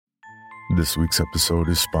This week's episode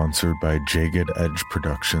is sponsored by Jagged Edge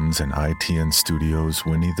Productions and ITN Studios'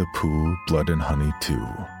 Winnie the Pooh Blood and Honey 2,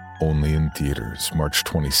 only in theaters March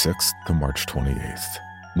 26th to March 28th.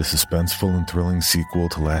 The suspenseful and thrilling sequel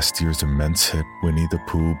to last year's immense hit Winnie the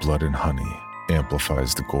Pooh Blood and Honey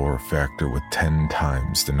amplifies the gore factor with 10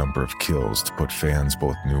 times the number of kills to put fans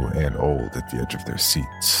both new and old at the edge of their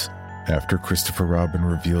seats. After Christopher Robin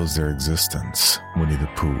reveals their existence, Winnie the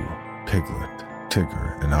Pooh, Piglet,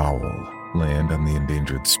 Tigger, and Owl land on the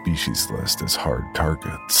endangered species list as hard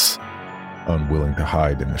targets. Unwilling to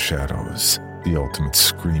hide in the shadows, the Ultimate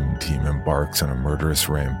Scream Team embarks on a murderous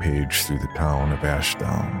rampage through the town of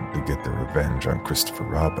Ashdown to get their revenge on Christopher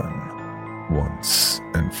Robin, once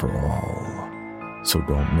and for all. So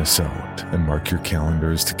don't miss out and mark your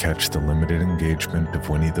calendars to catch the limited engagement of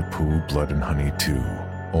Winnie the Pooh Blood and Honey 2,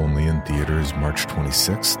 only in theaters March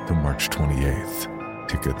 26th to March 28th.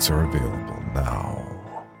 Tickets are available now.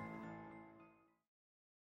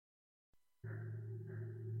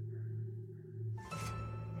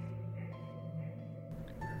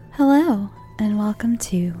 Hello, and welcome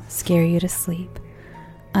to Scare You to Sleep.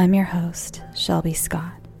 I'm your host, Shelby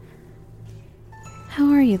Scott.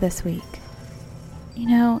 How are you this week? You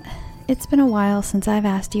know, it's been a while since I've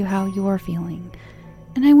asked you how you're feeling,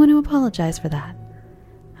 and I want to apologize for that.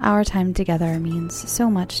 Our time together means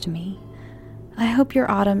so much to me. I hope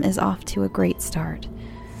your autumn is off to a great start.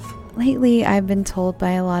 Lately, I've been told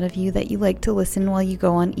by a lot of you that you like to listen while you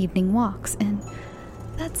go on evening walks, and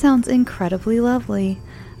that sounds incredibly lovely.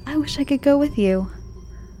 I wish I could go with you.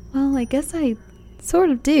 Well, I guess I sort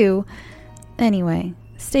of do. Anyway,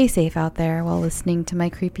 stay safe out there while listening to my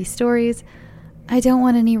creepy stories. I don't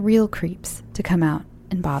want any real creeps to come out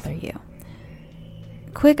and bother you.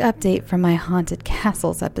 Quick update from my Haunted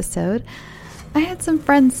Castles episode. I had some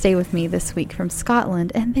friends stay with me this week from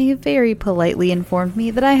Scotland, and they very politely informed me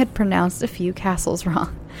that I had pronounced a few castles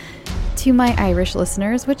wrong. To my Irish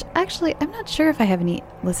listeners, which actually I'm not sure if I have any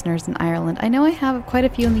listeners in Ireland. I know I have quite a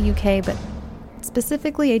few in the UK, but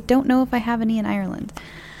specifically I don't know if I have any in Ireland.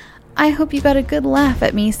 I hope you got a good laugh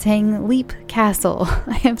at me saying Leap Castle.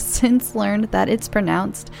 I have since learned that it's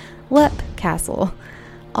pronounced Lep Castle.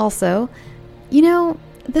 Also, you know,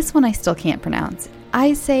 this one I still can't pronounce.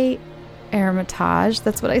 I say Hermitage,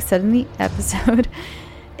 that's what I said in the episode.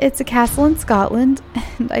 It's a castle in Scotland,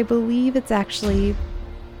 and I believe it's actually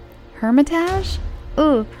Hermitage?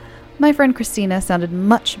 Ugh. My friend Christina sounded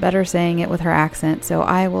much better saying it with her accent, so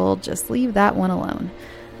I will just leave that one alone.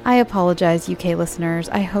 I apologize, UK listeners.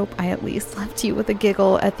 I hope I at least left you with a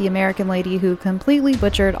giggle at the American lady who completely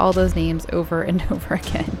butchered all those names over and over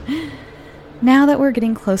again. Now that we're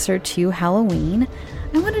getting closer to Halloween,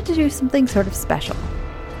 I wanted to do something sort of special.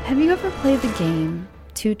 Have you ever played the game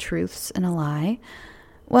Two Truths and a Lie?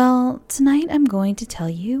 Well, tonight I'm going to tell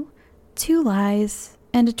you 2 lies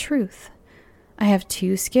and a truth. I have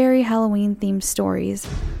 2 scary Halloween-themed stories,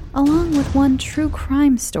 along with 1 true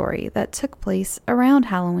crime story that took place around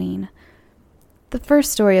Halloween. The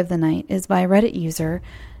first story of the night is by Reddit user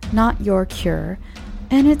Not Your Cure,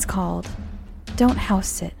 and it's called Don't House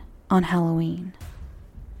Sit on Halloween.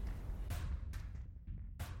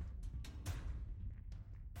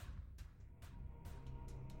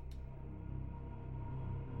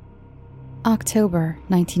 October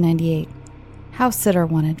 1998. House sitter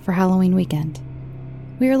wanted for Halloween weekend.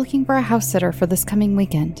 We are looking for a house sitter for this coming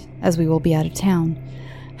weekend, as we will be out of town.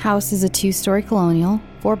 House is a 2-story colonial,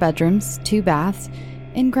 4 bedrooms, 2 baths,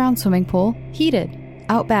 in-ground swimming pool, heated,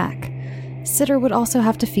 out back. Sitter would also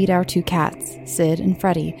have to feed our 2 cats, Sid and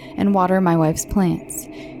Freddie, and water my wife's plants.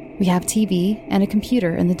 We have TV and a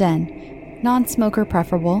computer in the den. Non-smoker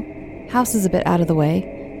preferable. House is a bit out of the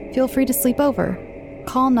way. Feel free to sleep over.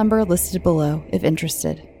 Call number listed below if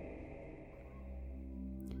interested.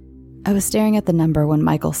 I was staring at the number when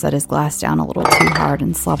Michael set his glass down a little too hard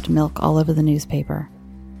and slopped milk all over the newspaper.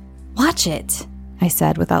 "Watch it," I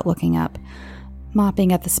said without looking up,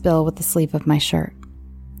 mopping at the spill with the sleeve of my shirt.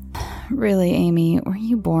 "Really, Amy, were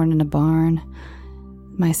you born in a barn?"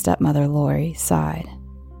 My stepmother, Lori, sighed.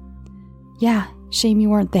 "Yeah, shame you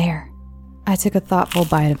weren't there." I took a thoughtful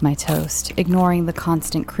bite of my toast, ignoring the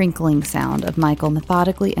constant crinkling sound of Michael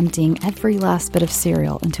methodically emptying every last bit of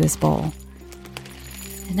cereal into his bowl.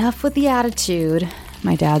 "Enough with the attitude,"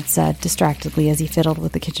 my dad said distractedly as he fiddled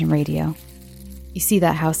with the kitchen radio. "You see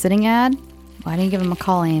that house sitting ad? Why don't you give him a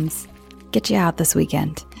call, Ames? Get you out this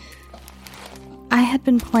weekend." I had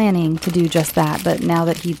been planning to do just that, but now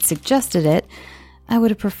that he'd suggested it, I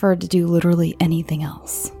would have preferred to do literally anything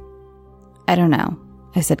else. "I don't know,"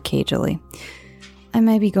 I said cagily. "I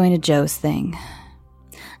might be going to Joe's thing."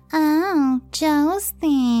 "Oh, Joe's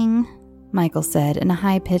thing," Michael said in a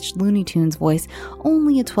high-pitched Looney Tunes voice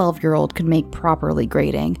only a 12-year-old could make properly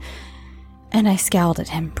grating, and I scowled at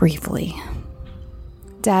him briefly.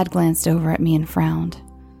 Dad glanced over at me and frowned.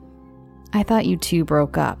 I thought you two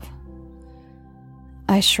broke up.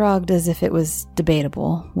 I shrugged as if it was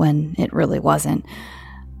debatable, when it really wasn't.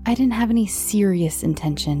 I didn't have any serious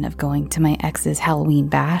intention of going to my ex's Halloween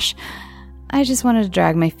bash. I just wanted to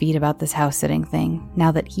drag my feet about this house-sitting thing,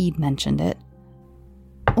 now that he'd mentioned it.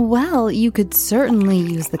 Well, you could certainly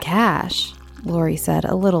use the cash, Lori said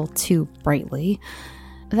a little too brightly.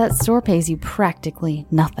 That store pays you practically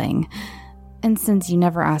nothing. And since you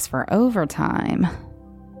never asked for overtime...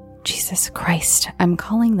 Jesus Christ, I'm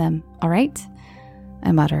calling them, all right?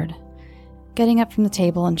 I muttered. Getting up from the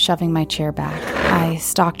table and shoving my chair back, I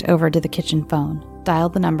stalked over to the kitchen phone,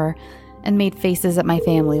 dialed the number, and made faces at my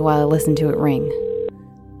family while I listened to it ring.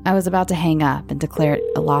 I was about to hang up and declare it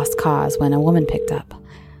a lost cause when a woman picked up.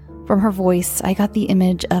 From her voice, I got the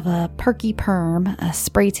image of a perky perm, a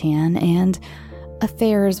spray tan, and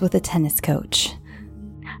affairs with a tennis coach.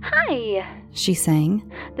 Hi, she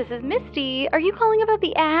sang. This is Misty. Are you calling about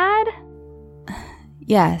the ad?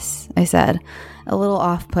 Yes, I said, a little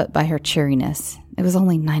off-put by her cheeriness. It was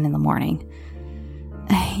only 9 a.m.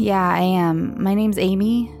 Yeah, I am. My name's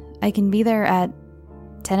Amy. I can be there at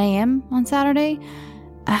 10 a.m. on Saturday.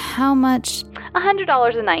 How much?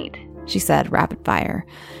 $100 a night, she said, rapid fire.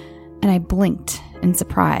 And I blinked in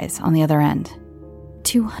surprise on the other end.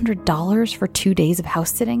 $200 for 2 days of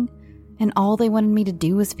house sitting? And all they wanted me to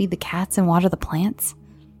do was feed the cats and water the plants?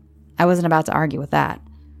 I wasn't about to argue with that.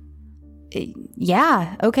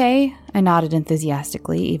 Yeah, okay, I nodded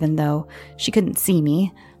enthusiastically, even though she couldn't see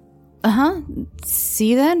me.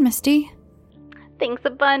 See you then, Misty. Thanks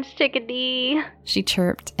a bunch, chickadee, she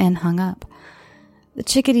chirped and hung up. The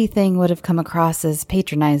chickadee thing would have come across as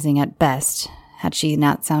patronizing at best, had she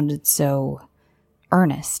not sounded so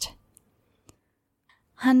earnest.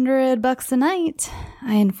 $100 a night,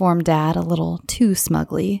 I informed Dad a little too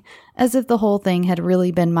smugly, as if the whole thing had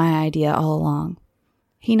really been my idea all along.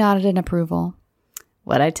 He nodded in approval.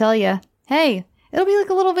 What'd I tell you? Hey, it'll be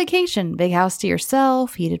like a little vacation. Big house to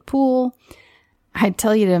yourself, heated pool. I'd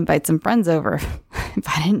tell you to invite some friends over if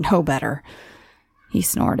I didn't know better. He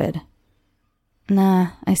snorted. Nah,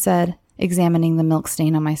 I said, examining the milk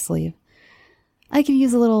stain on my sleeve. I could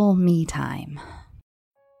use a little me time.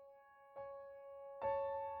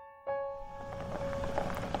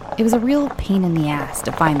 It was a real pain in the ass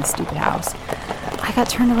to find the stupid house. I got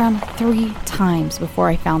turned around 3 times before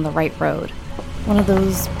I found the right road. One of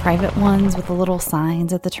those private ones with the little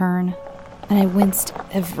signs at the turn. And I winced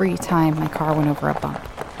every time my car went over a bump.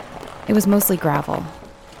 It was mostly gravel.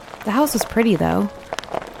 The house was pretty, though.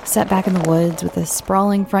 Set back in the woods with a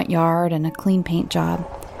sprawling front yard and a clean paint job.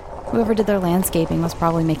 Whoever did their landscaping was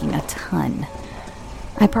probably making a ton.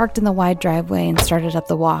 I parked in the wide driveway and started up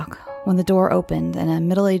the walk when the door opened and a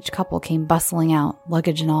middle-aged couple came bustling out,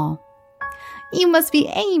 luggage and all. You must be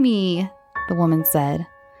Amy, the woman said.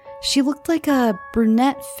 She looked like a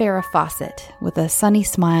brunette Farrah Fawcett with a sunny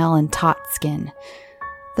smile and taut skin.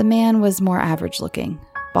 The man was more average-looking,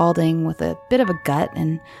 balding with a bit of a gut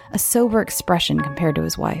and a sober expression compared to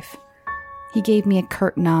his wife. He gave me a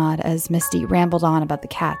curt nod as Misty rambled on about the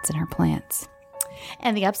cats and her plants.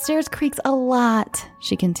 And the upstairs creaks a lot,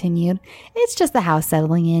 she continued. It's just the house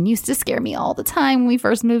settling in. Used to scare me all the time when we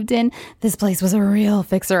first moved in. This place was a real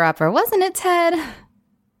fixer-upper, wasn't it, Ted?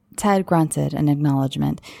 Ted grunted in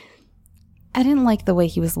acknowledgement. I didn't like the way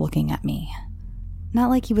he was looking at me. Not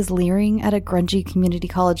like he was leering at a grungy community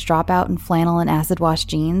college dropout in flannel and acid-wash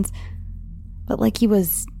jeans, but like he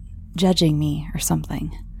was judging me or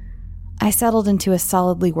something. I settled into a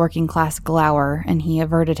solidly working-class glower, and he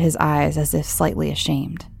averted his eyes as if slightly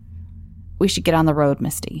ashamed. We should get on the road,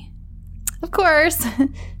 Misty. Of course.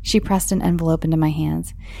 She pressed an envelope into my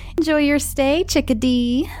hands. Enjoy your stay,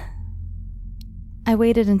 chickadee. I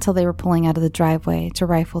waited until they were pulling out of the driveway to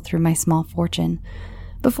rifle through my small fortune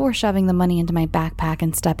before shoving the money into my backpack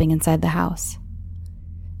and stepping inside the house.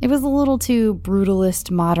 It was a little too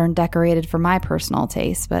brutalist, modern decorated for my personal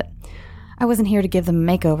taste, but I wasn't here to give them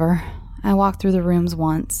a makeover. I walked through the rooms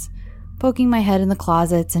once, poking my head in the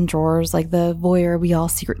closets and drawers like the voyeur we all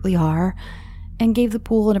secretly are, and gave the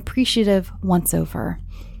pool an appreciative once-over.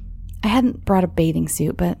 I hadn't brought a bathing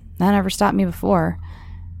suit, but that never stopped me before.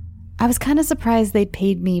 I was kind of surprised they'd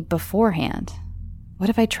paid me beforehand.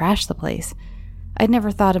 What if I trashed the place? I'd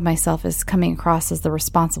never thought of myself as coming across as the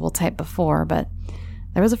responsible type before, but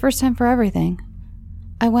there was a first time for everything.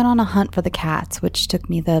 I went on a hunt for the cats, which took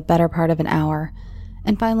me the better part of an hour,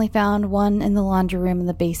 and finally found one in the laundry room in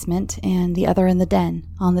the basement and the other in the den,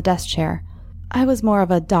 on the desk chair. I was more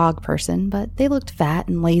of a dog person, but they looked fat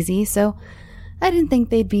and lazy, so I didn't think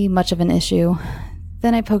they'd be much of an issue.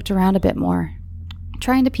 Then I poked around a bit more,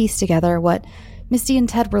 trying to piece together what Misty and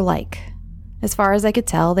Ted were like. As far as I could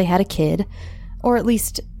tell, they had a kid, or at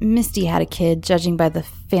least Misty had a kid, judging by the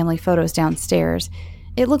family photos downstairs.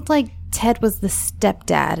 It looked like Ted was the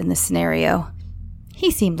stepdad in this scenario. He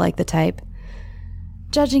seemed like the type.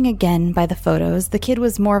 Judging again by the photos, the kid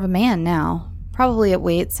was more of a man now, probably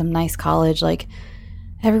at some nice college like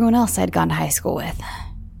everyone else I'd gone to high school with.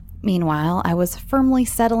 Meanwhile, I was firmly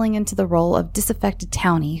settling into the role of disaffected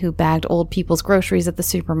townie who bagged old people's groceries at the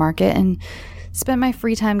supermarket and spent my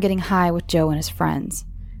free time getting high with Joe and his friends.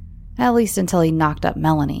 At least until he knocked up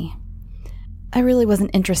Melanie. I really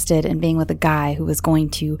wasn't interested in being with a guy who was going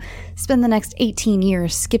to spend the next 18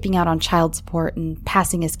 years skipping out on child support and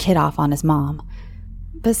passing his kid off on his mom.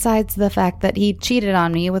 Besides the fact that he cheated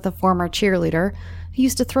on me with a former cheerleader who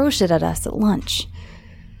used to throw shit at us at lunch.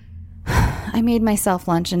 I made myself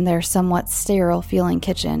lunch in their somewhat sterile-feeling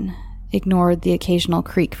kitchen, ignored the occasional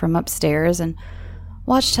creak from upstairs, and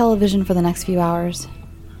watched television for the next few hours.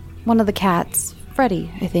 One of the cats,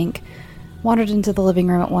 Freddie, I think, wandered into the living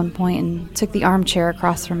room at one point and took the armchair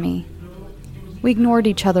across from me. We ignored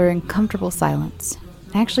each other in comfortable silence.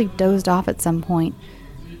 I actually dozed off at some point,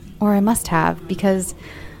 or I must have, because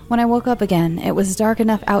when I woke up again, it was dark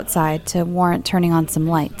enough outside to warrant turning on some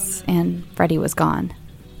lights, and Freddie was gone.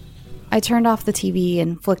 I turned off the TV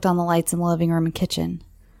and flicked on the lights in the living room and kitchen.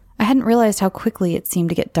 I hadn't realized how quickly it seemed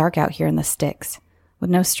to get dark out here in the sticks, with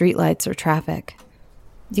no streetlights or traffic.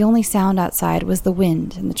 The only sound outside was the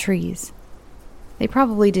wind and the trees. They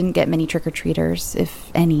probably didn't get many trick-or-treaters,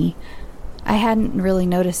 if any. I hadn't really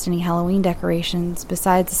noticed any Halloween decorations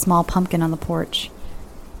besides a small pumpkin on the porch.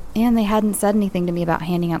 And they hadn't said anything to me about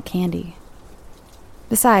handing out candy.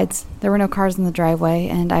 Besides, there were no cars in the driveway,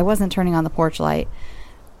 and I wasn't turning on the porch light.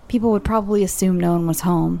 People would probably assume no one was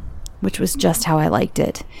home, which was just how I liked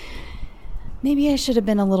it. Maybe I should have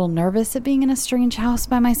been a little nervous at being in a strange house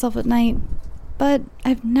by myself at night, but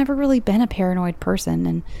I've never really been a paranoid person,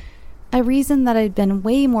 and I reasoned that I'd been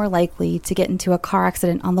way more likely to get into a car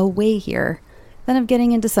accident on the way here than of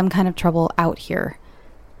getting into some kind of trouble out here.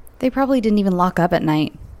 They probably didn't even lock up at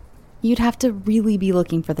night. You'd have to really be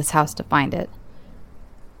looking for this house to find it.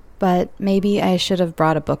 But maybe I should have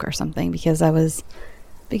brought a book or something, because I was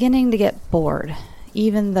beginning to get bored,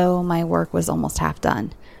 even though my work was almost half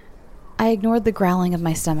done. I ignored the growling of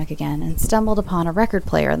my stomach again and stumbled upon a record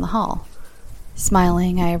player in the hall.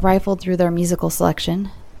 Smiling, I rifled through their musical selection.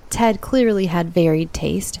 Ted clearly had varied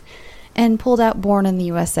taste, and pulled out Born in the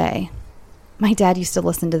USA. My dad used to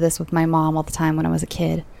listen to this with my mom all the time when I was a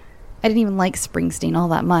kid. I didn't even like Springsteen all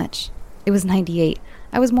that much. It was 98.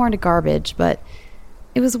 I was more into garbage, but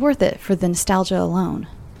it was worth it for the nostalgia alone.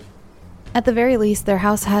 At the very least, their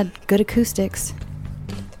house had good acoustics.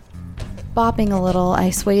 Bopping a little, I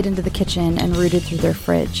swayed into the kitchen and rooted through their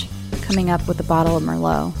fridge, coming up with a bottle of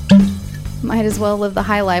Merlot. Might as well live the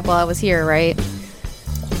high life while I was here, right?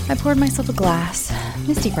 I poured myself a glass,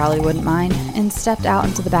 Misty probably wouldn't mind, and stepped out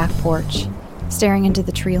into the back porch, staring into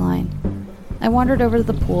the tree line. I wandered over to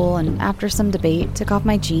the pool and, after some debate, took off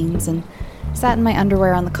my jeans and sat in my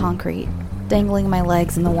underwear on the concrete, dangling my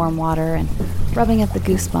legs in the warm water and rubbing at the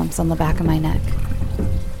goosebumps on the back of my neck.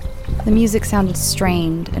 The music sounded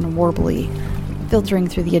strained and warbly, filtering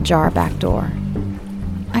through the ajar back door.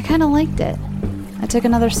 I kind of liked it. I took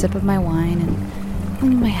another sip of my wine and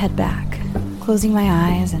leaned my head back, closing my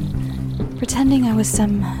eyes and pretending I was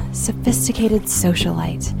some sophisticated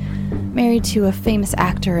socialite, married to a famous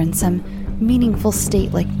actor in some meaningful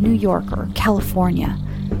state like New York or California,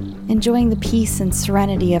 enjoying the peace and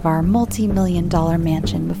serenity of our multi-million-dollar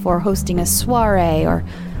mansion before hosting a soiree or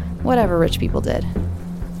whatever rich people did.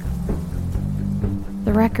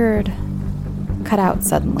 The record cut out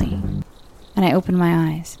suddenly, and I opened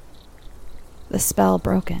my eyes. The spell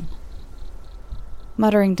broken.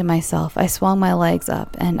 Muttering to myself, I swung my legs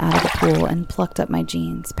up and out of the pool and plucked up my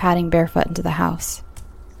jeans, padding barefoot into the house.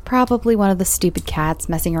 Probably one of the stupid cats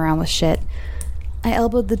messing around with shit. I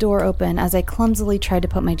elbowed the door open as I clumsily tried to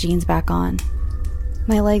put my jeans back on.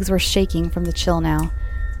 My legs were shaking from the chill now,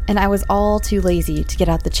 and I was all too lazy to get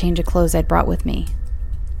out the change of clothes I'd brought with me.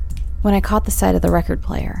 When I caught the sight of the record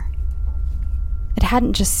player, it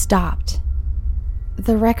hadn't just stopped.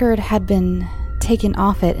 The record had been taken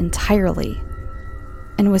off it entirely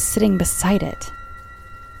and was sitting beside it.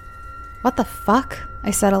 "What the fuck?" I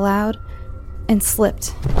said aloud, and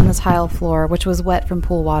slipped on the tile floor, which was wet from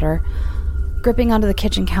pool water. Gripping onto the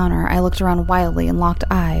kitchen counter, I looked around wildly and locked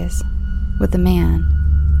eyes with the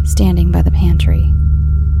man standing by the pantry.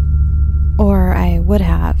 Or I would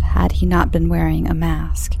have had he not been wearing a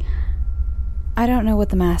mask. I don't know what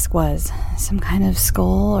the mask was, some kind of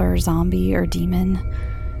skull or zombie or demon,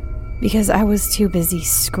 because I was too busy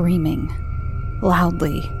screaming,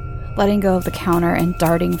 loudly, letting go of the counter and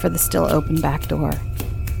darting for the still open back door.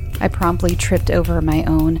 I promptly tripped over my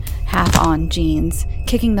own half-on jeans,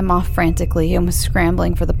 kicking them off frantically, and was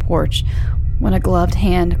scrambling for the porch when a gloved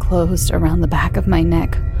hand closed around the back of my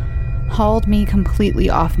neck, hauled me completely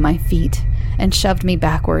off my feet, and shoved me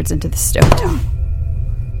backwards into the stovetop.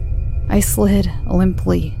 I slid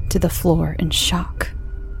limply to the floor in shock.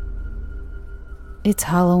 "It's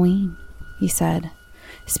Halloween," he said,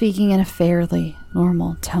 speaking in a fairly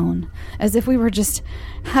normal tone, as if we were just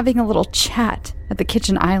having a little chat at the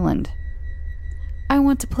kitchen island. "I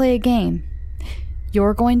want to play a game.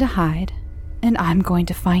 You're going to hide, and I'm going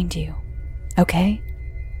to find you. Okay?"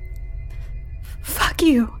 "Fuck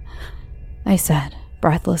you," I said,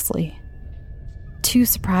 breathlessly, too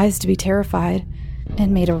surprised to be terrified,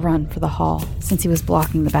 and made a run for the hall since he was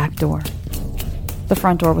blocking the back door. The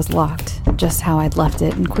front door was locked, just how I'd left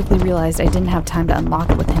it, and quickly realized I didn't have time to unlock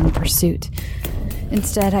it with him in pursuit.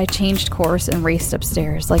 Instead, I changed course and raced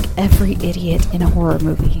upstairs like every idiot in a horror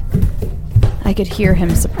movie. I could hear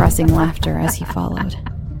him suppressing laughter as he followed.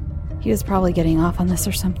 He was probably getting off on this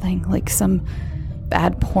or something, like some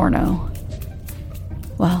bad porno.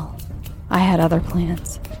 Well, I had other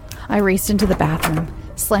plans. I raced into the bathroom,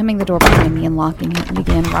 slamming the door behind me and locking it, and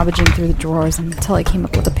began rummaging through the drawers until I came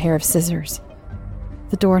up with a pair of scissors.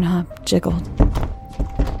 The doorknob jiggled.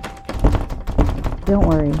 "Don't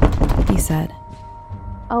worry," he said.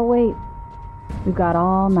 "I'll wait. We've got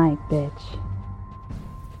all night, bitch."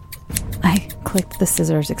 I clicked the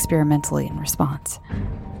scissors experimentally in response,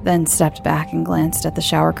 then stepped back and glanced at the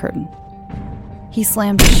shower curtain. He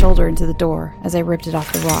slammed his shoulder into the door as I ripped it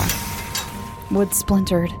off the rod. Wood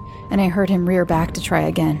splintered, and I heard him rear back to try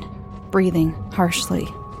again, breathing harshly.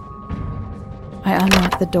 I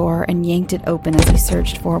unlocked the door and yanked it open as he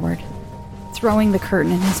surged forward, throwing the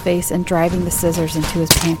curtain in his face and driving the scissors into his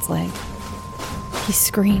pants leg. He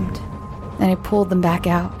screamed, and I pulled them back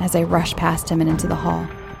out as I rushed past him and into the hall.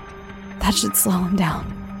 That should slow him down.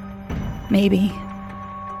 Maybe.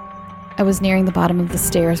 I was nearing the bottom of the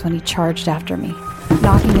stairs when he charged after me,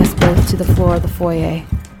 knocking us both to the floor of the foyer,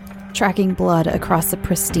 tracking blood across the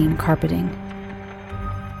pristine carpeting.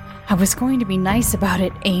 "I was going to be nice about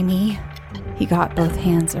it, Amy." He got both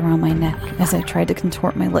hands around my neck as I tried to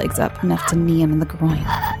contort my legs up enough to knee him in the groin.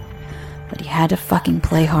 But he had to fucking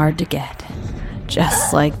play hard to get,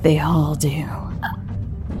 just like they all do.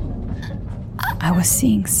 I was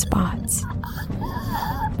seeing spots,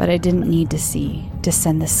 but I didn't need to see to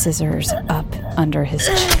send the scissors up under his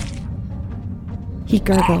chin. He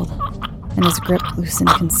gurgled, and his grip loosened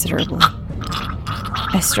considerably.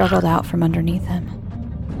 I struggled out from underneath him,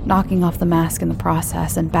 knocking off the mask in the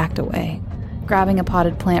process, and backed away, grabbing a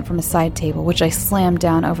potted plant from a side table, which I slammed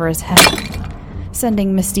down over his head,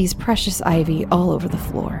 sending Misty's precious ivy all over the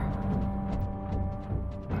floor.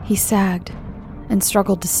 He sagged and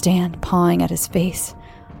struggled to stand, pawing at his face,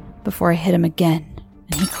 before I hit him again,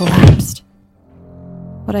 and he collapsed.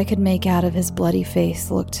 What I could make out of his bloody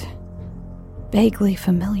face looked vaguely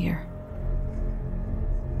familiar.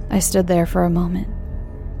 I stood there for a moment,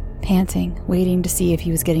 panting, waiting to see if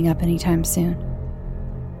he was getting up anytime soon.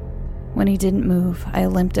 When he didn't move, I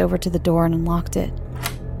limped over to the door and unlocked it,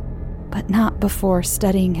 but not before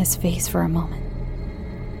studying his face for a moment.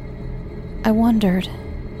 I wondered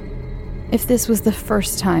if this was the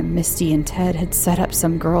first time Misty and Ted had set up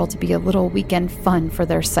some girl to be a little weekend fun for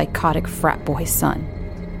their psychotic frat boy son.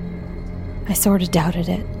 I sort of doubted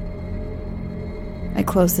it. I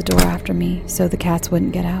closed the door after me so the cats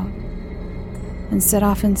wouldn't get out, and set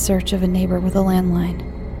off in search of a neighbor with a landline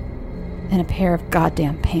and a pair of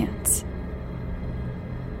goddamn pants.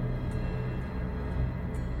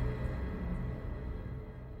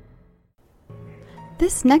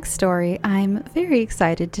 This next story I'm very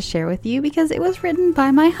excited to share with you because it was written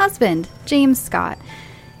by my husband, James Scott.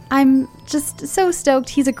 I'm just so stoked.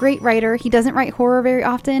 He's a great writer. He doesn't write horror very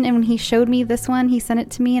often, and when he showed me this one, he sent it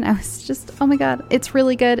to me, and I was just, oh my god, it's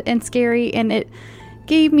really good and scary, and it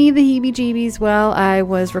gave me the heebie-jeebies while I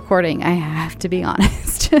was recording, I have to be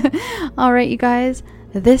honest. Alright, you guys,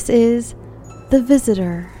 this is The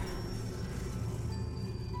Visitor.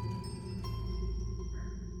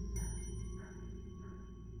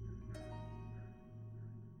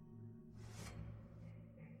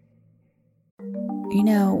 You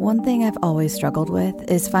know, one thing I've always struggled with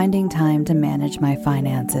is finding time to manage my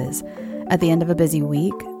finances. At the end of a busy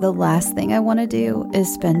week, the last thing I want to do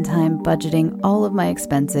is spend time budgeting all of my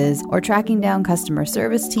expenses or tracking down customer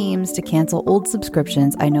service teams to cancel old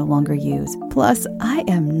subscriptions I no longer use. Plus, I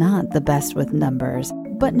am not the best with numbers,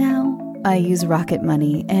 but now I use Rocket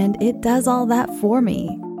Money and it does all that for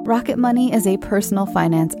me. Rocket Money is a personal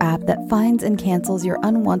finance app that finds and cancels your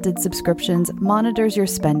unwanted subscriptions, monitors your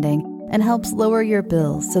spending, and helps lower your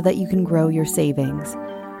bills so that you can grow your savings.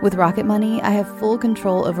 With Rocket Money, I have full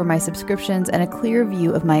control over my subscriptions and a clear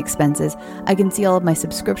view of my expenses. I can see all of my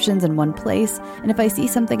subscriptions in one place, and if I see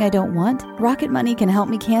something I don't want, Rocket Money can help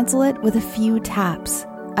me cancel it with a few taps.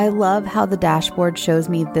 I love how the dashboard shows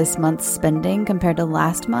me this month's spending compared to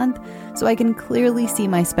last month, so I can clearly see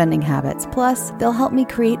my spending habits. Plus, they'll help me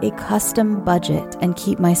create a custom budget and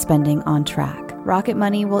keep my spending on track. Rocket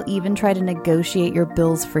Money will even try to negotiate your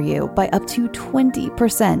bills for you by up to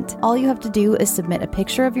 20%. All you have to do is submit a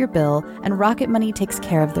picture of your bill, and Rocket Money takes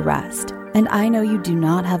care of the rest. And I know you do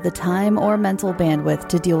not have the time or mental bandwidth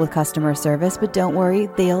to deal with customer service, but don't worry,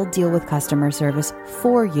 they'll deal with customer service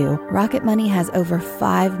for you. Rocket Money has over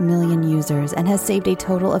 5 million users and has saved a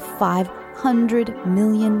total of $500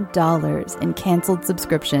 million in canceled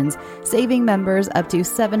subscriptions, saving members up to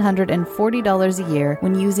 $740 a year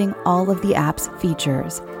when using all of the app's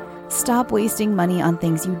features. Stop wasting money on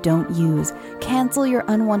things you don't use. Cancel your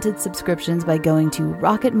unwanted subscriptions by going to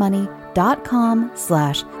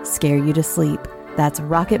rocketmoney.com/scareyoutosleep. That's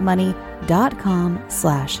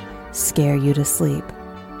rocketmoney.com/scareyoutosleep.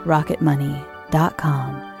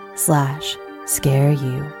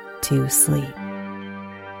 rocketmoney.com/scareyoutosleep.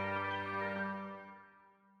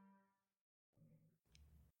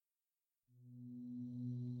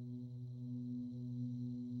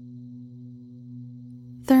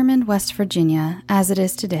 Thurmond, West Virginia, as it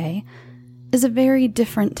is today, is a very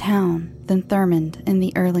different town than Thurmond in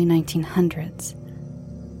the early 1900s.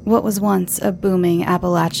 What was once a booming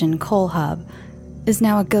Appalachian coal hub is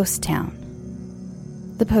now a ghost town.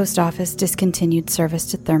 The post office discontinued service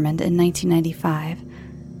to Thurmond in 1995,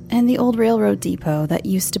 and the old railroad depot that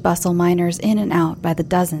used to bustle miners in and out by the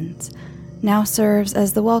dozens now serves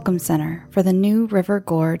as the welcome center for the New River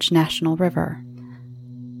Gorge National River.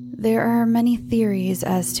 There are many theories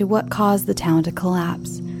as to what caused the town to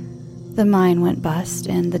collapse. The mine went bust,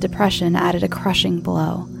 and the Depression added a crushing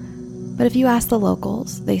blow. But if you ask the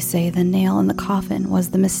locals, they say the nail in the coffin was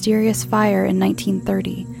the mysterious fire in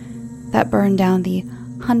 1930 that burned down the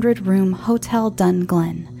 100-room Hotel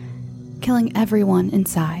Dunglen, killing everyone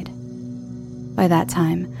inside. By that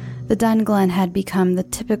time, the Dunglen had become the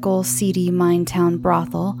typical seedy mine town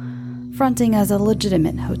brothel, fronting as a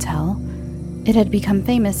legitimate hotel. It had become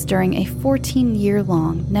famous during a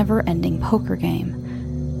 14-year-long, never-ending poker game.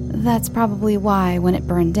 That's probably why, when it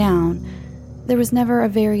burned down, there was never a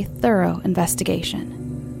very thorough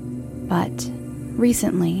investigation. But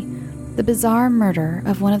recently, the bizarre murder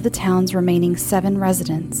of one of the town's remaining 7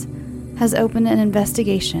 residents has opened an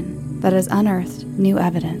investigation that has unearthed new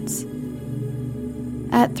evidence.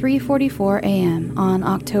 At 3:44 a.m. on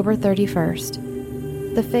October 31st,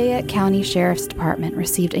 the Fayette County Sheriff's Department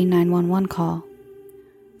received a 911 call.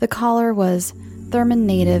 The caller was Thurmond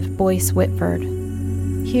native Boyce Whitford.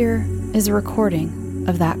 Here is a recording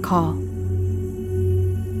of that call.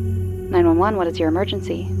 911, what is your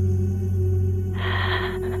emergency?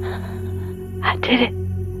 I did it.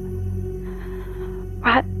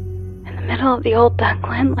 Right in the middle of the old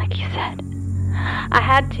Dunglen, like you said. I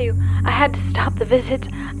had to stop the visits.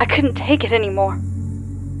 I couldn't take it anymore.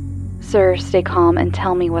 Sir, stay calm and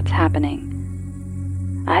tell me what's happening.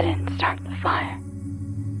 I didn't start the fire.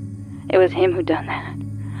 It was him who done that.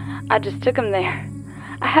 I just took him there.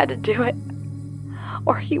 I had to do it,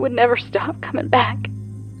 or he would never stop coming back.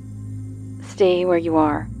 Stay where you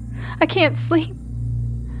are. I can't sleep.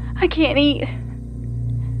 I can't eat.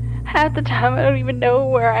 Half the time I don't even know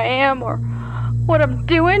where I am or what I'm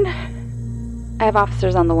doing. I have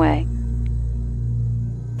officers on the way.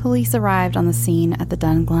 Police arrived on the scene at the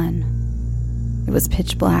Dunglen. It was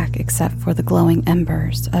pitch black except for the glowing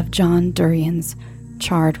embers of John Durian's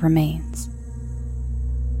charred remains.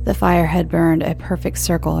 The fire had burned a perfect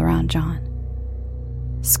circle around John.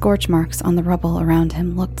 Scorch marks on the rubble around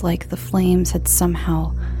him looked like the flames had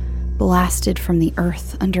somehow blasted from the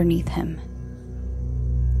earth underneath him.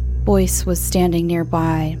 Boyce was standing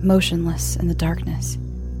nearby, motionless in the darkness,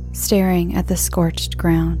 staring at the scorched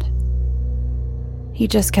ground. He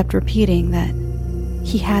just kept repeating that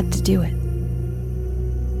he had to do it.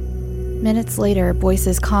 Minutes later,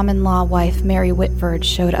 Boyce's common-law wife, Mary Whitford,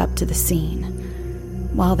 showed up to the scene.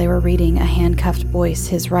 While they were reading a handcuffed Boyce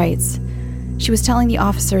his rights, she was telling the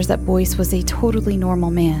officers that Boyce was a totally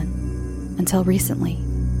normal man, until recently.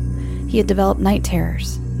 He had developed night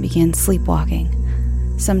terrors and began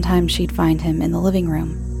sleepwalking. Sometimes she'd find him in the living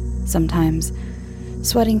room, sometimes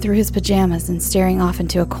sweating through his pajamas and staring off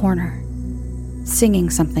into a corner, singing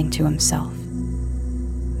something to himself.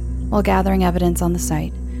 While gathering evidence on the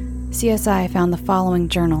site, CSI found the following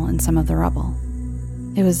journal in some of the rubble.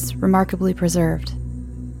 It was remarkably preserved.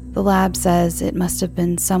 The lab says it must have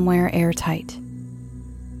been somewhere airtight.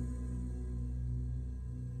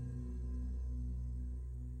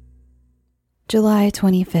 July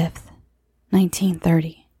 25th,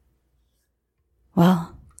 1930.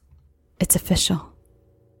 Well, it's official.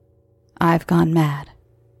 I've gone mad.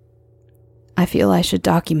 I feel I should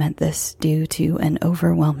document this due to an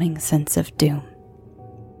overwhelming sense of doom.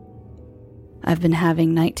 I've been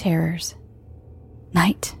having night terrors,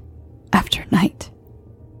 night after night.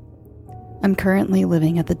 I'm currently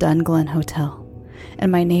living at the Dunglen Hotel,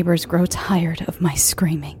 and my neighbors grow tired of my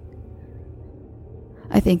screaming.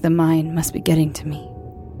 I think the mind must be getting to me.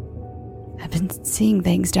 I've been seeing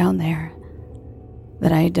things down there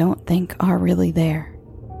that I don't think are really there.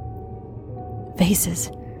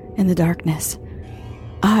 Faces in the darkness,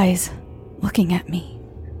 eyes looking at me.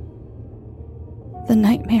 The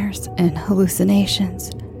nightmares and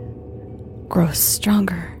hallucinations grow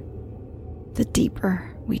stronger the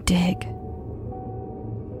deeper we dig.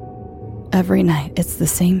 Every night it's the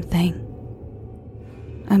same thing.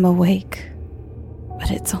 I'm awake, but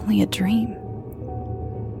it's only a dream.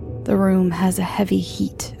 The room has a heavy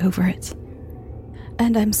heat over it,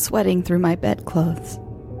 and I'm sweating through my bedclothes.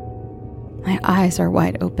 My eyes are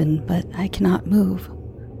wide open, but I cannot move.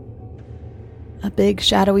 A big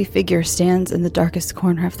shadowy figure stands in the darkest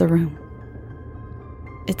corner of the room.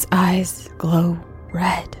 Its eyes glow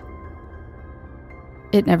red.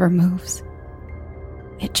 It never moves.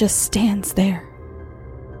 It just stands there,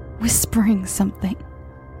 whispering something.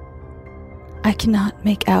 I cannot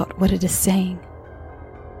make out what it is saying,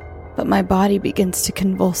 but my body begins to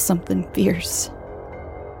convulse something fierce.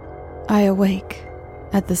 I awake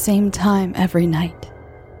at the same time every night,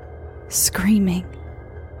 screaming.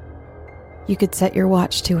 You could set your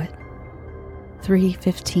watch to it.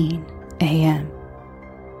 3:15 a.m.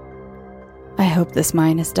 I hope this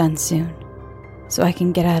mine is done soon, so I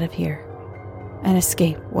can get out of here and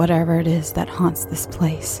escape whatever it is that haunts this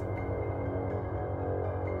place.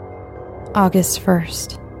 August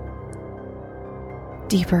 1st.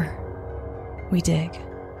 Deeper we dig,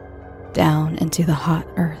 down into the hot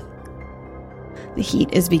earth. The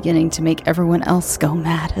heat is beginning to make everyone else go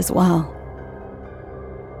mad as well.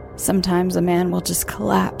 Sometimes a man will just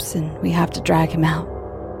collapse and we have to drag him out.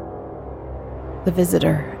 The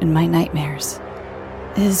visitor in my nightmares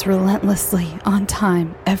is relentlessly on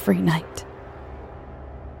time every night.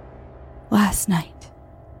 Last night,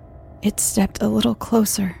 it stepped a little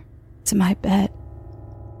closer to my bed.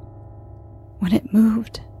 When it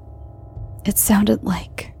moved, it sounded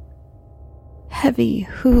like heavy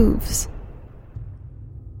hooves.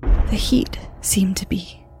 The heat seemed to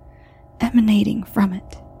be emanating from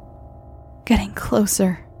it, getting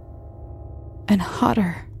closer and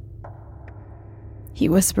hotter. He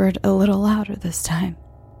whispered a little louder this time.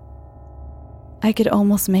 I could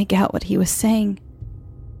almost make out what he was saying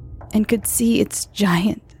and could see its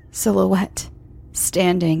giant silhouette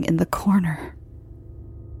standing in the corner.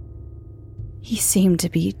 He seemed to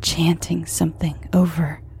be chanting something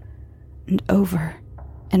over and over,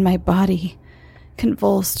 and my body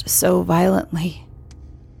convulsed so violently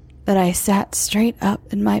that I sat straight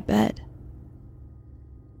up in my bed.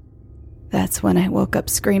 That's when I woke up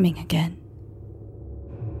screaming again.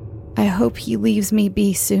 I hope he leaves me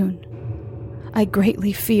be soon. I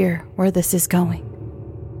greatly fear where this is going.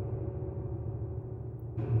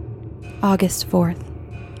 August 4th.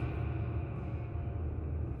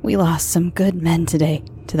 We lost some good men today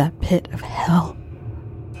to that pit of hell.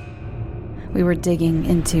 We were digging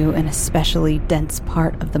into an especially dense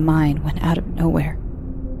part of the mine when out of nowhere,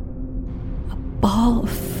 a ball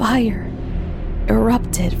of fire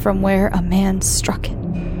erupted from where a man struck it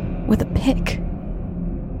with a pick.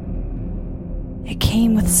 It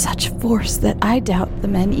came with such force that I doubt the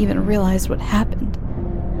men even realized what happened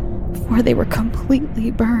before they were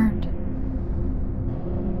completely burned.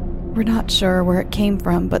 We're not sure where it came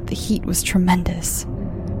from, but the heat was tremendous,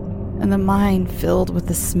 and the mine filled with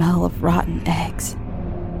the smell of rotten eggs.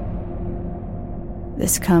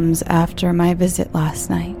 This comes after my visit last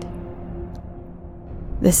night.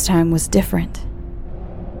 This time was different.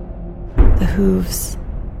 The hooves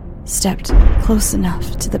stepped close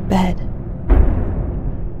enough to the bed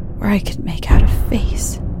where I could make out a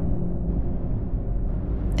face.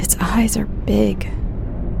 Its eyes are big,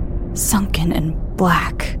 sunken and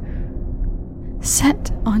black,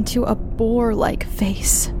 set onto a boar-like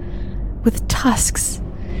face with tusks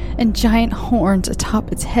and giant horns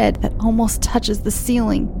atop its head that almost touches the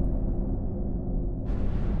ceiling.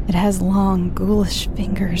 It has long, ghoulish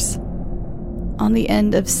fingers on the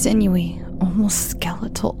end of sinewy, almost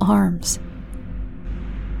skeletal arms.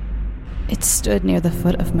 It stood near the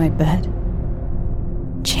foot of my bed,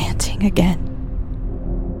 chanting again.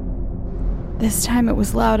 This time it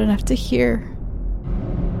was loud enough to hear,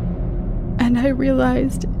 and I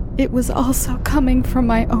realized it was also coming from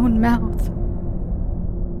my own mouth.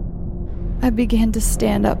 I began to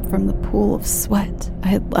stand up from the pool of sweat I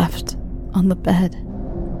had left on the bed,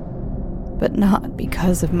 but not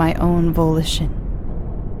because of my own volition.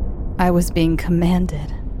 I was being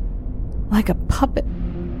commanded, like a puppet.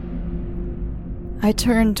 I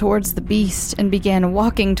turned towards the beast and began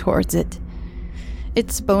walking towards it.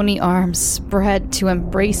 Its bony arms spread to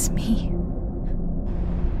embrace me.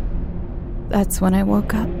 That's when I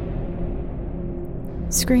woke up,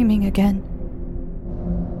 screaming again.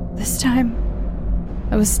 This time,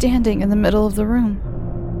 I was standing in the middle of the room.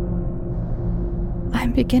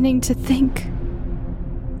 I'm beginning to think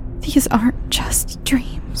these aren't just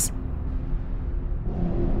dreams.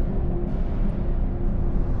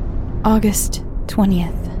 August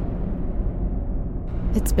 20th.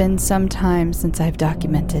 It's been some time since I've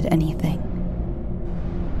documented anything.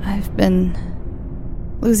 I've been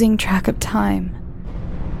losing track of time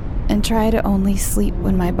and try to only sleep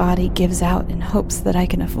when my body gives out in hopes that I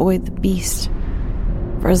can avoid the beast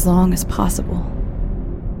for as long as possible.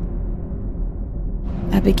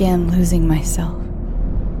 I began losing myself,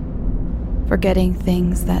 forgetting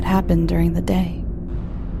things that happened during the day.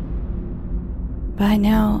 By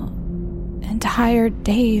now, entire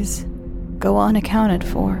days go unaccounted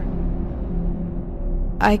for.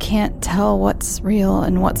 I can't tell what's real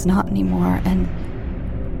and what's not anymore, and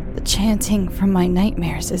the chanting from my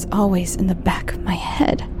nightmares is always in the back of my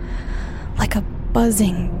head, like a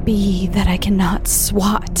buzzing bee that I cannot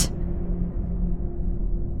swat.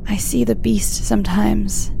 I see the beast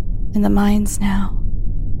sometimes in the mines now,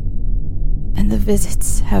 and the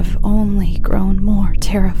visits have only grown more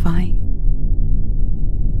terrifying.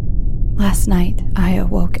 Last night, I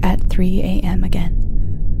awoke at 3 a.m. again.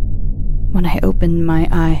 When I opened my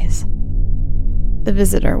eyes, the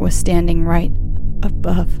visitor was standing right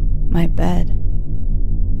above my bed,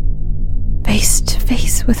 face to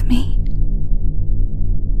face with me.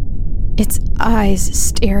 Its eyes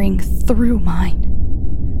staring through mine.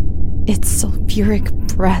 Its sulfuric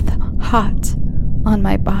breath hot on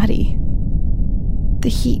my body. The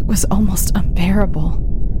heat was almost unbearable.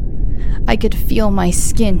 I could feel my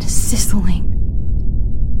skin sizzling.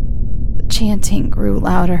 The chanting grew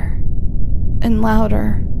louder and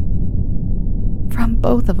louder from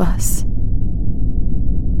both of us.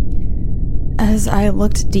 As I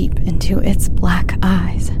looked deep into its black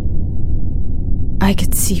eyes, I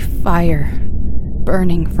could see fire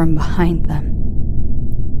burning from behind them.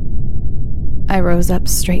 I rose up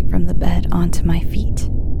straight from the bed onto my feet.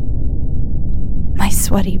 My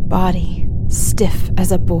sweaty body stiff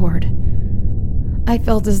as a board. I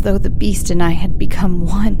felt as though the beast and I had become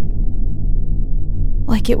one.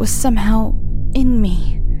 Like it was somehow in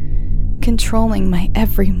me, controlling my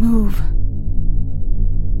every move.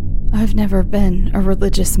 I've never been a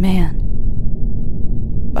religious man,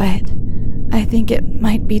 but I think it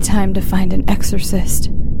might be time to find an exorcist.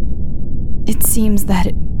 It seems that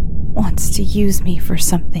it wants to use me for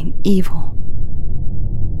something evil.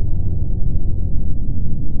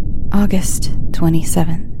 August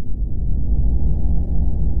 27th.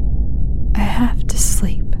 I have to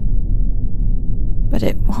sleep, but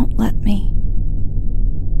it won't let me.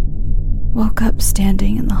 Woke up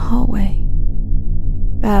standing in the hallway,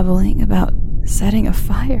 babbling about setting a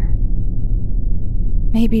fire.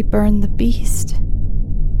 Maybe burn the beast.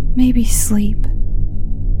 Maybe sleep.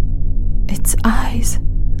 Its eyes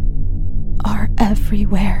are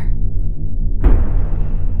everywhere.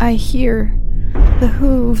 I hear the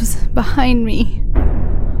hooves behind me,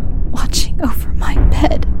 watching over my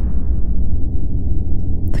bed.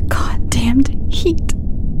 The goddamned heat.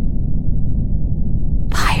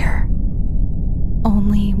 Fire.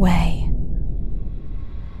 Only way.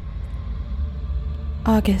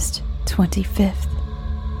 August 25th,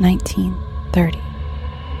 1930.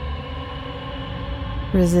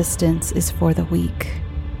 Resistance is for the weak.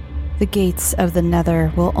 The gates of the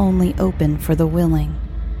nether will only open for the willing.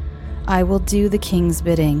 I will do the king's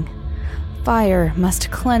bidding. Fire must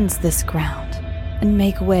cleanse this ground and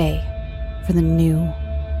make way for the new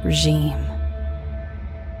regime.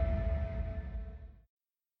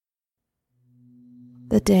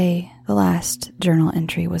 The day the last journal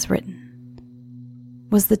entry was written,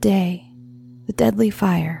 was the day the deadly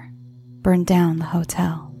fire burned down the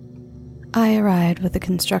hotel. I arrived with a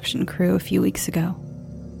construction crew a few weeks ago.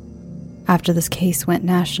 After this case went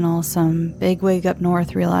national, some bigwig up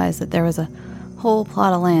north realized that there was a whole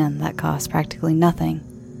plot of land that cost practically nothing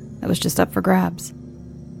that was just up for grabs,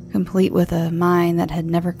 complete with a mine that had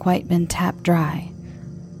never quite been tapped dry.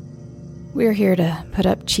 We're here to put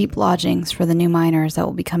up cheap lodgings for the new miners that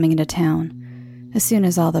will be coming into town as soon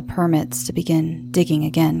as all the permits to begin digging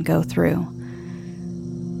again go through.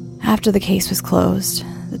 After the case was closed,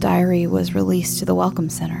 the diary was released to the Welcome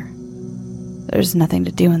Center. There's nothing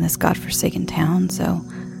to do in this godforsaken town, so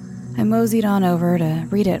I moseyed on over to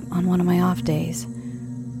read it on one of my off days.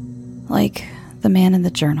 Like the man in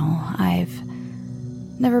the journal, I've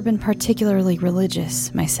never been particularly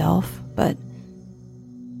religious myself, but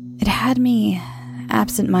it had me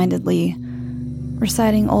absent-mindedly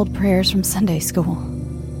reciting old prayers from Sunday school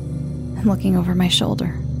and looking over my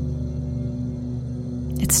shoulder.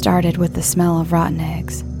 It started with the smell of rotten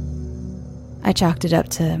eggs. I chalked it up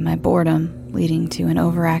to my boredom, leading to an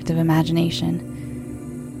overactive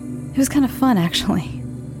imagination. It was kind of fun, actually,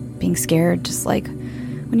 being scared just like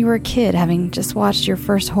when you were a kid having just watched your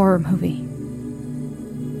first horror movie.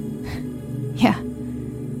 Yeah,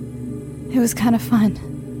 it was kind of fun.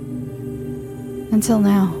 Until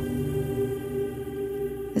now.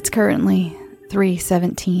 It's currently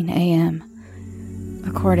 3:17 a.m.,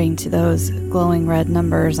 according to those glowing red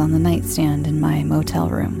numbers on the nightstand in my motel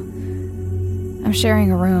room. I'm sharing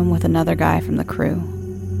a room with another guy from the crew.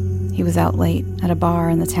 He was out late at a bar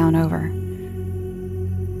in the town over.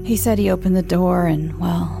 He said he opened the door and,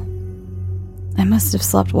 well, I must have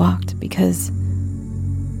slept-walked because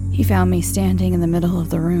he found me standing in the middle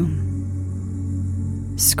of the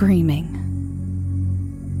room, screaming.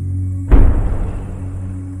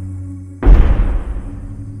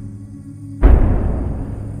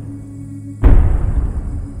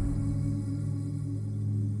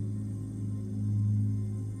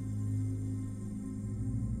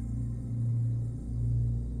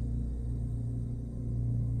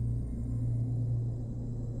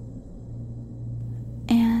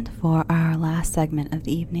 For our last segment of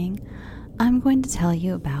the evening, I'm going to tell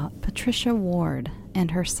you about Patricia Ward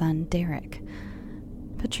and her son Derek.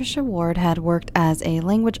 Patricia Ward had worked as a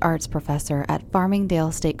language arts professor at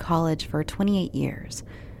Farmingdale State College for 28 years.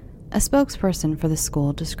 A spokesperson for the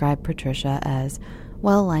school described Patricia as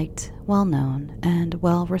well-liked, well-known, and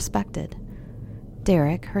well-respected.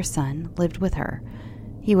 Derek, her son, lived with her.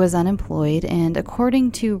 He was unemployed, and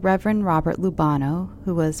according to Reverend Robert Lubano,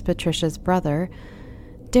 who was Patricia's brother,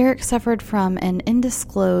 Derek suffered from an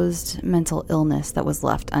undisclosed mental illness that was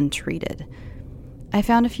left untreated. I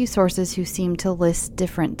found a few sources who seemed to list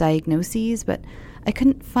different diagnoses, but I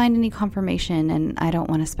couldn't find any confirmation, and I don't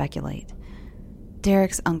want to speculate.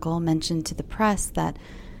 Derek's uncle mentioned to the press that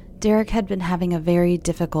Derek had been having a very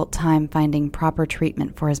difficult time finding proper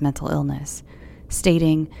treatment for his mental illness,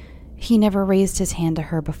 stating, "He never raised his hand to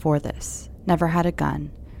her before this, never had a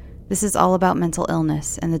gun. This is all about mental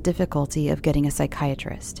illness and the difficulty of getting a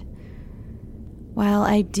psychiatrist." While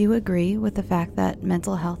I do agree with the fact that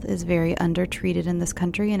mental health is very undertreated in this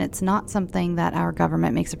country and it's not something that our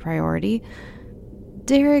government makes a priority,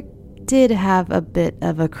 Derek did have a bit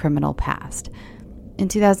of a criminal past. In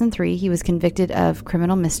 2003, he was convicted of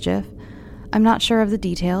criminal mischief. I'm not sure of the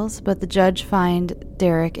details, but the judge fined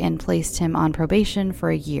Derek and placed him on probation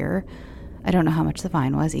for a year. I don't know how much the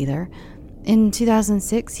fine was either. In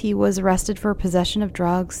 2006, he was arrested for possession of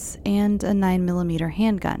drugs and a 9mm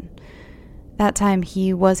handgun. That time,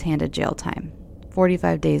 he was handed jail time,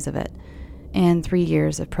 45 days of it, and 3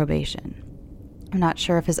 years of probation. I'm not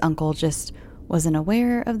sure if his uncle just wasn't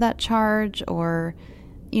aware of that charge or,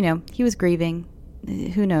 he was grieving.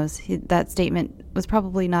 Who knows? That statement was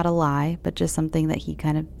probably not a lie, but just something that he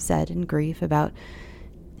kind of said in grief about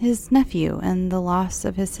his nephew and the loss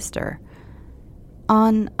of his sister.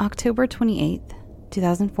 On October 28th,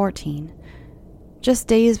 2014, just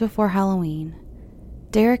days before Halloween,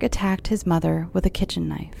 Derek attacked his mother with a kitchen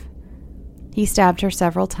knife. He stabbed her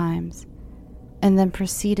several times and then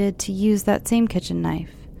proceeded to use that same kitchen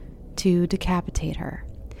knife to decapitate her.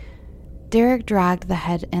 Derek dragged the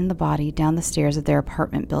head and the body down the stairs of their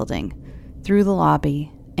apartment building, through the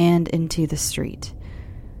lobby, and into the street.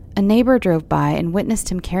 A neighbor drove by and witnessed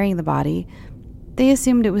him carrying the body. They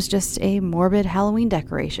assumed it was just a morbid Halloween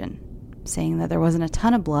decoration, saying that there wasn't a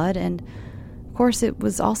ton of blood, and of course it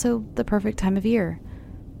was also the perfect time of year.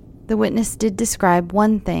 The witness did describe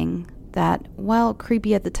one thing that, while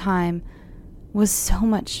creepy at the time, was so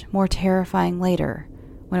much more terrifying later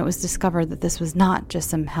when it was discovered that this was not just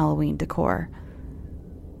some Halloween decor.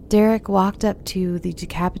 Derek walked up to the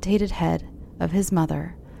decapitated head of his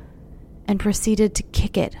mother and proceeded to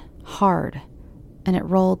kick it hard, and it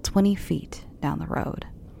rolled 20 feet down the road.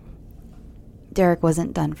 Derek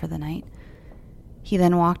wasn't done for the night. He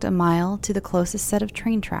then walked a mile to the closest set of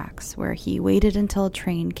train tracks, where he waited until a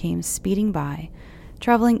train came speeding by,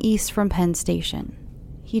 traveling east from Penn Station.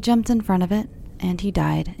 He jumped in front of it, and he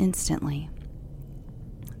died instantly.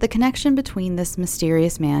 The connection between this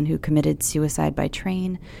mysterious man who committed suicide by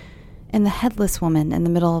train and the headless woman in the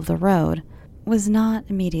middle of the road was not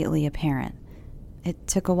immediately apparent. It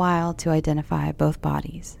took a while to identify both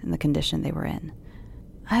bodies and the condition they were in.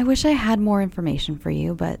 I wish I had more information for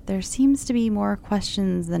you, but there seems to be more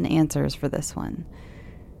questions than answers for this one.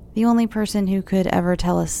 The only person who could ever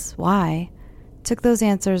tell us why took those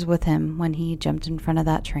answers with him when he jumped in front of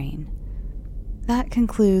that train. That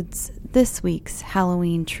concludes this week's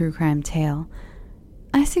Halloween true crime tale.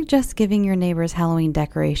 I suggest giving your neighbor's Halloween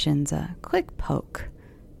decorations a quick poke,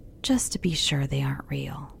 just to be sure they aren't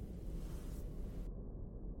real.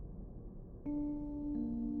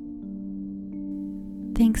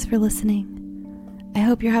 Thanks for listening. I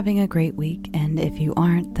hope you're having a great week, and if you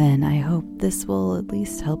aren't, then I hope this will at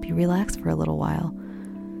least help you relax for a little while.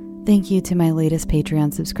 Thank you to my latest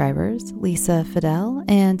Patreon subscribers, Lisa Fidel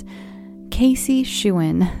and Casey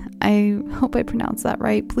Schuin. I hope I pronounced that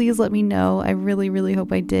right. Please let me know. I really, really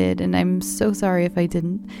hope I did, and I'm so sorry if I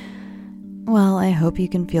didn't. Well, I hope you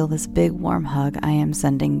can feel this big warm hug I am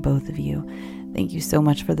sending both of you. Thank you so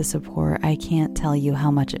much for the support. I can't tell you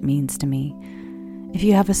how much it means to me. If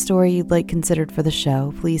you have a story you'd like considered for the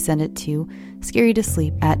show, please send it to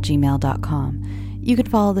scarytosleep@gmail.com. You can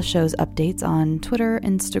follow the show's updates on Twitter,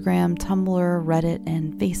 Instagram, Tumblr, Reddit,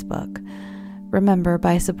 and Facebook. Remember,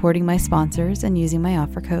 by supporting my sponsors and using my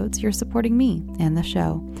offer codes, you're supporting me and the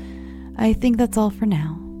show. I think that's all for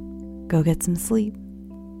now. Go get some sleep.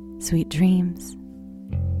 Sweet dreams.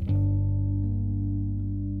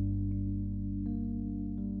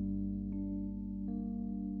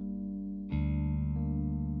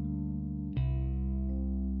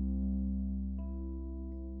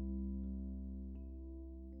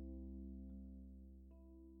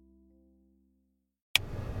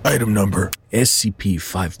 Item number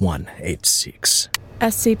SCP-5186.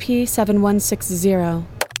 SCP-7160.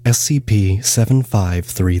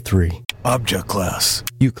 SCP-7533. Object Class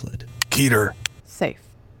Euclid. Keter. Safe.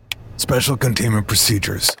 Special Containment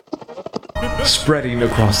Procedures. Spreading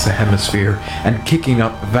across the hemisphere and kicking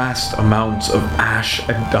up vast amounts of ash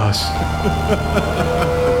and dust.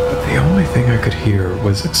 The only thing I could hear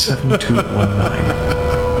was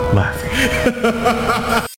 7219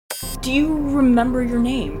 laughing. Do you remember your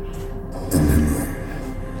name?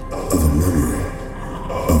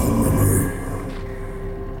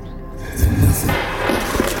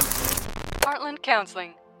 Heartland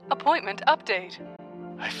Counseling. Appointment update.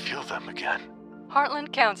 I feel them again.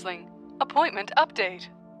 Heartland Counseling. Appointment update.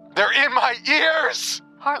 They're in my ears!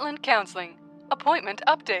 Heartland Counseling. Appointment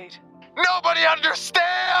update. Nobody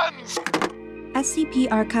understands!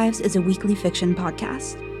 SCP Archives is a weekly fiction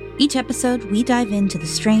podcast. Each episode, we dive into the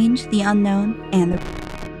strange, the unknown, and the...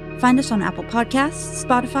 Find us on Apple Podcasts,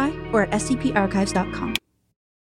 Spotify, or at scparchives.com.